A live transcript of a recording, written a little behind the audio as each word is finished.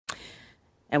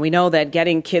And we know that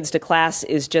getting kids to class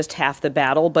is just half the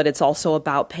battle, but it's also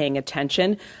about paying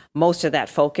attention. Most of that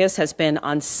focus has been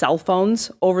on cell phones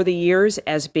over the years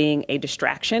as being a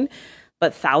distraction,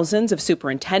 but thousands of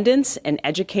superintendents and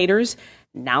educators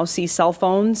now see cell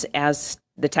phones as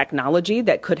the technology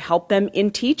that could help them in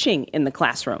teaching in the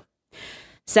classroom.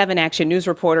 7 Action News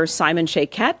reporter Simon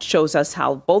Shaquette shows us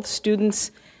how both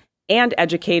students and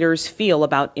educators feel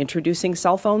about introducing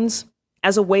cell phones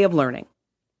as a way of learning.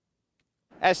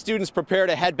 As students prepare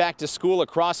to head back to school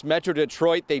across Metro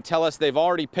Detroit, they tell us they've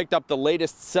already picked up the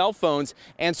latest cell phones,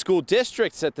 and school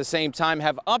districts at the same time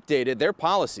have updated their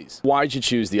policies. Why'd you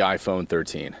choose the iPhone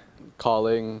 13?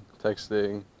 Calling,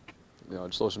 texting,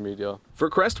 social media. For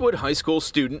Crestwood High School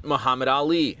student Muhammad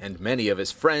Ali and many of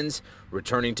his friends,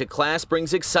 returning to class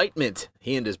brings excitement.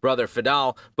 He and his brother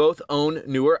Fidal both own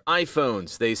newer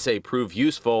iPhones. They say prove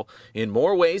useful in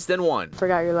more ways than one.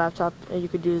 Forgot your laptop and you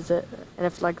could use it, and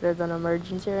if there's an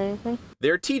emergency or anything.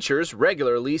 Their teachers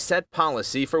regularly set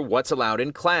policy for what's allowed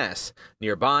in class.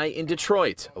 Nearby in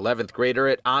Detroit, 11th grader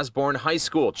at Osborne High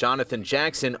School, Jonathan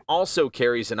Jackson, also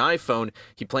carries an iPhone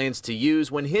he plans to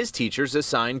use when his teachers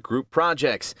assign group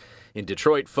projects. In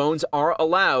Detroit, phones are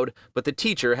allowed, but the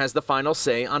teacher has the final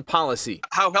say on policy.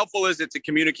 How helpful is it to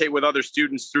communicate with other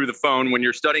students through the phone when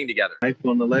you're studying together?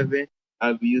 iPhone 11,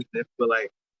 I've used it for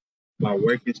my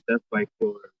work and stuff,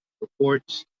 for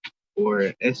reports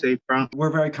or essay prompts. We're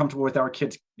very comfortable with our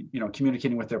kids,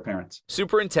 communicating with their parents.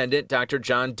 Superintendent Dr.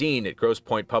 John Dean at Grosse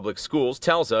Pointe Public Schools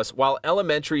tells us while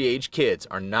elementary age kids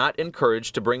are not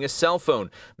encouraged to bring a cell phone,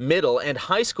 middle and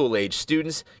high school age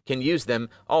students can use them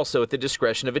also at the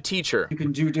discretion of a teacher. You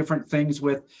can do different things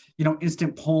with,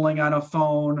 instant polling on a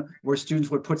phone where students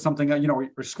would put something,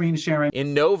 or screen sharing.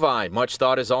 In Novi, much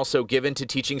thought is also given to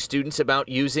teaching students about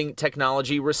using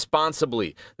technology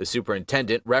responsibly. The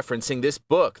superintendent referencing this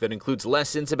book that includes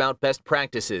lessons about best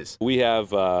practices. We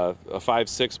have a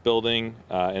 5-6 building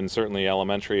and certainly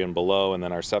elementary and below, and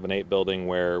then our 7-8 building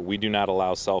where we do not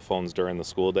allow cell phones during the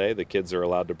school day. The kids are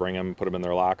allowed to bring them, put them in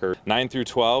their locker. 9 through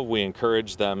 12, we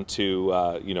encourage them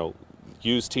to,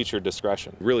 use teacher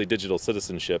discretion. Really, digital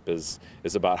citizenship is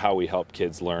about how we help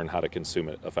kids learn how to consume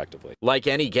it effectively. Like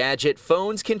any gadget,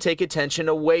 phones can take attention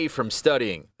away from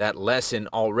studying. That lesson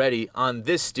already on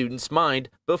this student's mind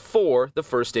before the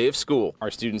first day of school. Are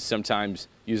students sometimes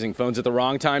using phones at the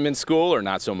wrong time in school or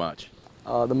not so much?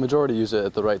 The majority use it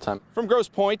at the right time. From Grosse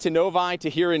Pointe to Novi to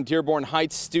here in Dearborn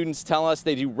Heights, students tell us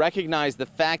they do recognize the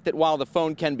fact that while the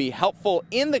phone can be helpful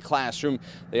in the classroom,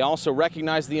 they also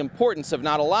recognize the importance of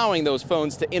not allowing those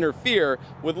phones to interfere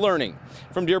with learning.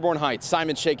 From Dearborn Heights,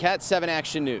 Simon Shaquette, 7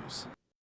 Action News.